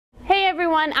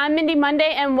everyone, I'm Mindy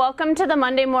Monday and welcome to the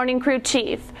Monday Morning Crew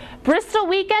Chief. Bristol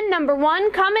weekend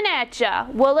 #1 coming at ya.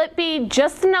 Will it be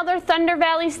just another Thunder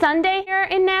Valley Sunday here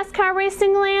in NASCAR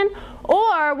racing land?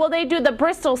 Or will they do the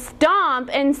Bristol Stomp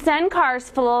and send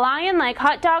cars flying like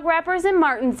hot dog wrappers in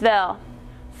Martinsville?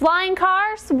 Flying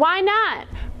cars? Why not?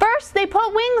 First, they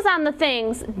put wings on the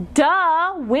things.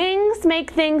 Duh, wings make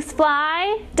things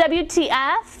fly.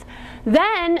 WTF?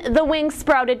 Then the wings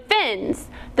sprouted fins.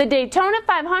 The Daytona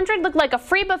 500 looked like a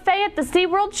free buffet at the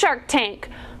SeaWorld Shark Tank.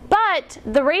 But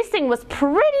the racing was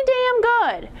pretty damn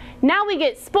good. Now we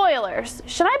get spoilers.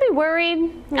 Should I be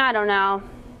worried? I don't know.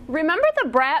 Remember the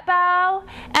Brat Bow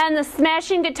and the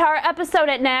smashing guitar episode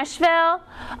at Nashville?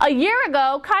 A year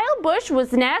ago, Kyle Busch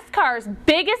was NASCAR's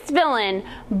biggest villain,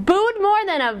 booed more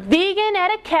than a vegan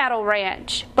at a cattle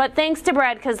ranch. But thanks to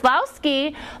Brad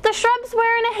Keselowski, the Shrub's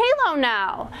wearing a halo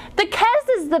now. The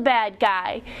Kez is the bad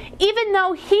guy, even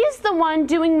though he's the one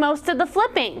doing most of the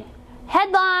flipping.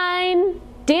 Headline: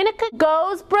 Danica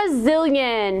goes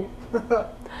Brazilian.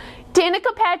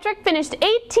 Danica Patrick finished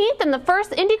 18th in the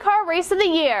first IndyCar race of the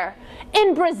year.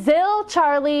 In Brazil,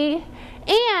 Charlie.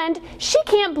 And she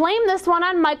can't blame this one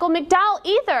on Michael McDowell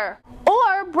either.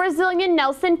 Or Brazilian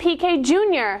Nelson Piquet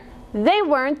Jr. They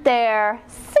weren't there.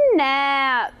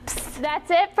 Snaps.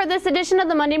 That's it for this edition of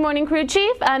the Monday Morning Crew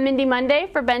Chief. I'm Mindy Monday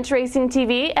for Bench Racing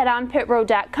TV at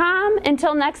OnPitRoad.com.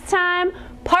 Until next time,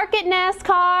 park it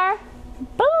NASCAR.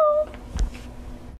 Boom.